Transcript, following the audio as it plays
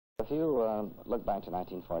If you look back to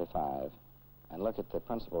 1945 and look at the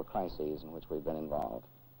principal crises in which we've been involved,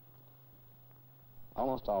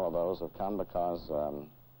 almost all of those have come because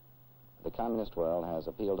the communist world has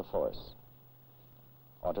appealed to force,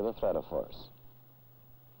 or to the threat of force.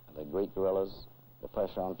 The Greek guerillas, the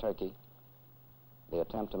pressure on Turkey, the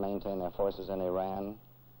attempt to maintain their forces in Iran,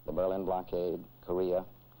 the Berlin blockade, Korea,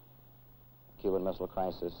 Cuban Missile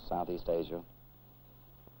Crisis, Southeast Asia.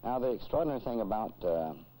 Now, the extraordinary thing about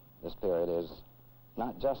this period is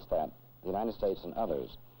not just that the United States and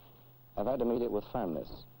others have had to meet it with firmness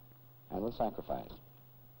and with sacrifice.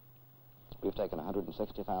 We've taken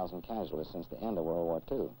 160,000 casualties since the end of World War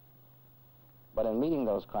II. But in meeting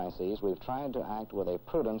those crises, we've tried to act with a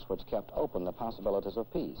prudence which kept open the possibilities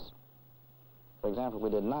of peace. For example,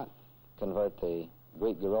 we did not convert the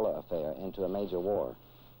Greek guerrilla affair into a major war.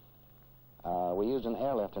 We used an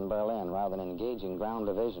airlift in Berlin rather than engaging ground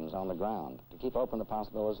divisions on the ground to keep open the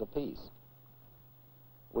possibilities of peace.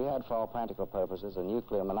 We had, for all practical purposes, a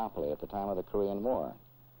nuclear monopoly at the time of the Korean War.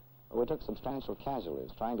 We took substantial casualties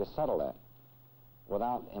trying to settle that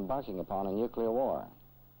without embarking upon a nuclear war.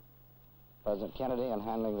 President Kennedy, in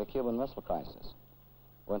handling the Cuban Missile Crisis,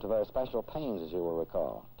 went to very special pains, as you will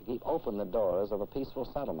recall, to keep open the doors of a peaceful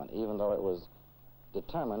settlement, even though it was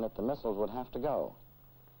determined that the missiles would have to go.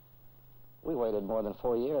 We waited more than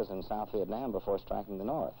 4 years in South Vietnam before striking the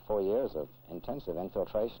North, 4 years of intensive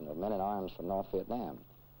infiltration of men in arms from North Vietnam.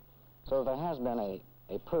 So there has been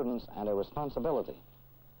a prudence and a responsibility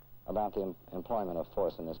about the employment of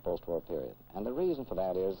force in this post-war period. And the reason for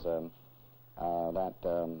that is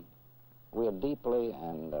that we are deeply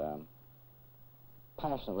and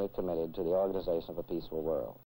passionately committed to the organization of a peaceful world.